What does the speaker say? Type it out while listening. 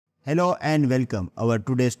Hello and welcome. Our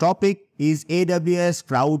today's topic is AWS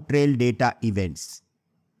CloudTrail Data Events.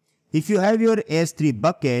 If you have your S3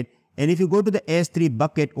 bucket and if you go to the S3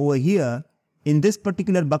 bucket over here, in this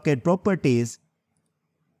particular bucket properties,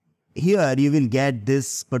 here you will get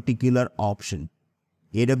this particular option,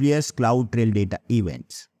 AWS CloudTrail Data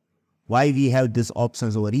Events. Why we have these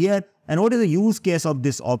options over here and what is the use case of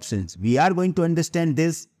these options? We are going to understand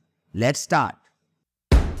this. Let's start.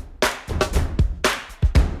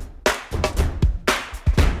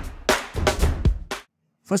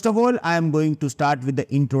 First of all, I am going to start with the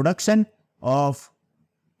introduction of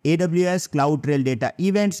AWS CloudTrail Data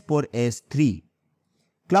Events for S3.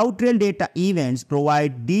 CloudTrail Data Events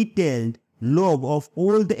provide detailed log of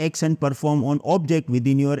all the action performed on object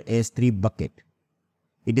within your S3 bucket.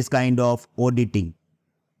 It is kind of auditing.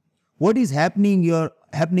 What is happening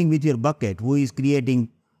with your bucket? Who is creating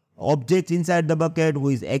objects inside the bucket? Who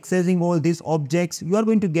is accessing all these objects? You are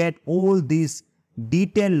going to get all these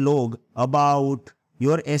detailed log about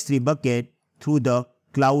your S3 bucket through the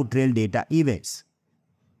CloudTrail Data Events.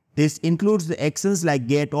 This includes the actions like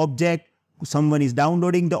get object, someone is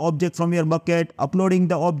downloading the object from your bucket, uploading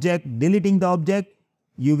the object, deleting the object,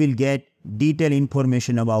 you will get detailed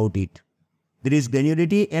information about it. This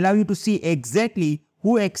granularity allows you to see exactly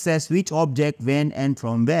who accessed which object, when and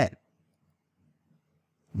from where.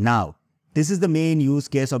 Now, this is the main use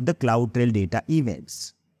case of the CloudTrail Data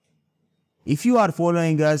Events. If you are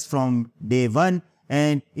following us from day one,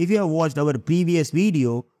 and if you have watched our previous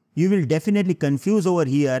video, you will definitely confuse over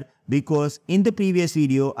here because in the previous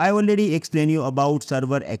video, I already explained you about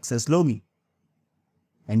server access logging.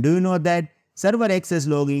 And do you know that server access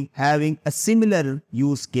logging having a similar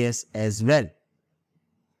use case as well?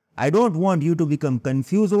 I don't want you to become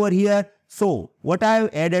confused over here. So what I have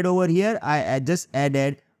added over here, I just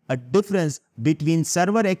added a difference between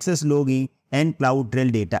server access logging and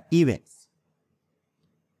CloudTrail Data Events.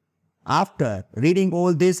 After reading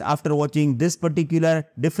all this, after watching this particular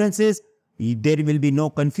differences, there will be no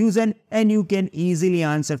confusion and you can easily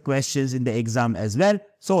answer questions in the exam as well.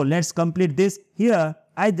 So let's complete this. Here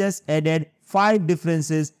I just added 5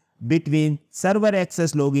 differences between server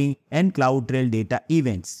access logging and CloudTrail Data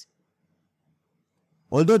Events.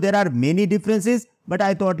 Although there are many differences, but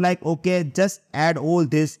I thought like, okay, just add all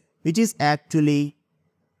this, which is actually,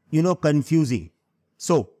 confusing.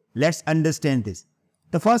 So let's understand this.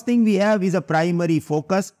 The first thing we have is a primary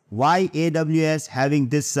focus, why AWS having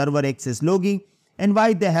this server access logging and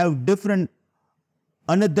why they have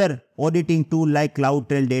another auditing tool like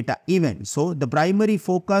CloudTrail Data Event. So the primary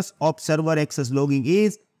focus of server access logging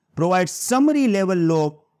is provide summary level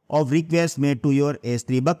log of requests made to your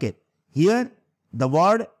S3 bucket. Here the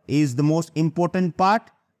word is the most important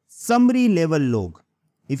part, summary level log.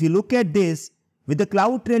 If you look at this with the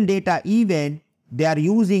CloudTrail Data Event, they are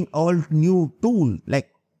using all new tool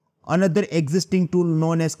like another existing tool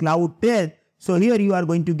known as CloudTrail. So here you are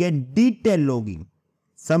going to get detail logging,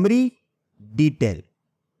 summary, detail.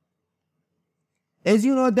 As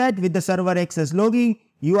you know that with the server access logging,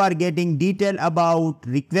 you are getting detail about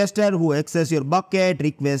requester who access your bucket,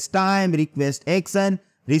 request time, request action,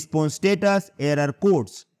 response status, error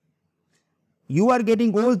codes. You are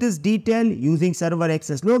getting all this detail using server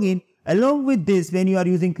access logging. Along with this, when you are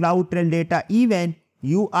using CloudTrail Data Event,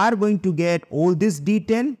 you are going to get all this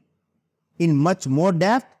detail in much more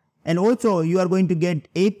depth, and also you are going to get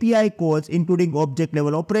API codes including object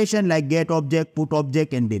level operation like get object, put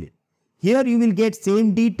object and delete. Here you will get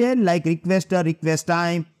same detail like requester, request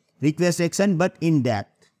time, request action but in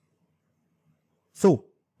depth. So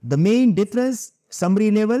the main difference, summary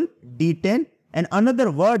level, detail, and another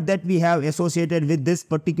word that we have associated with this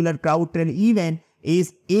particular CloudTrail event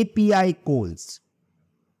is API calls.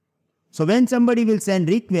 So when somebody will send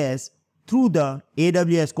requests through the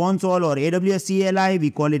AWS console or AWS CLI,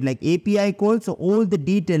 we call it like API call. So all the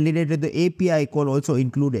detail related to the API call also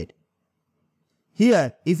included.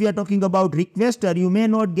 Here, if you are talking about requester, you may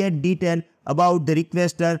not get detail about the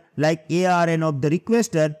requester like ARN of the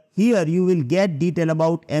requester. Here you will get detail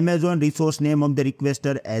about Amazon resource name of the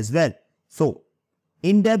requester as well. So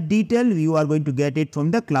in-depth detail, you are going to get it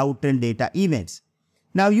from the CloudTrail Data Events.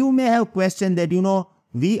 Now you may have questioned that,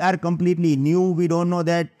 we are completely new. We don't know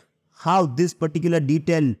that how this particular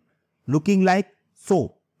detail looking like.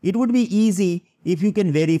 So it would be easy if you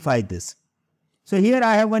can verify this. So here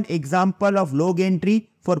I have one example of log entry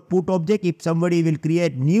for put object. If somebody will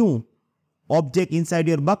create new object inside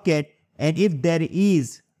your bucket and if there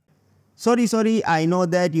is, sorry, I know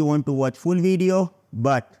that you want to watch full video,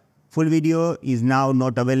 but full video is now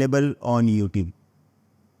not available on YouTube.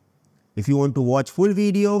 If you want to watch full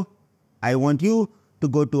video, I want you to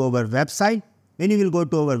go to our website. when you will go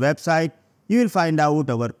to our website, you will find out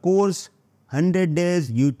our course 100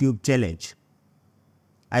 Days YouTube Challenge.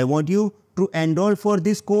 I want you to enroll for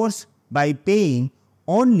this course by paying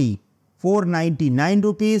only 499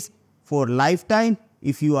 rupees for lifetime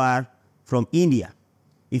if you are from India.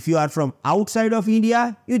 If you are from outside of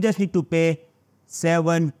India, you just need to pay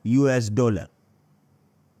 $7 US.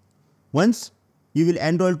 Once you will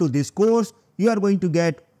enroll to this course, you are going to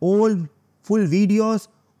get all full videos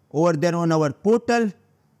over there on our portal.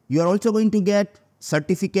 You are also going to get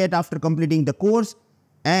certificate after completing the course,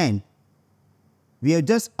 and we have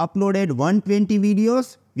just uploaded 120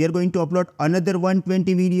 videos. We are going to upload another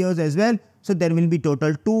 120 videos as well. So there will be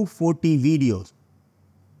total 240 videos.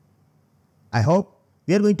 I hope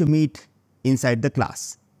we are going to meet inside the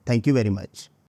class. Thank you very much.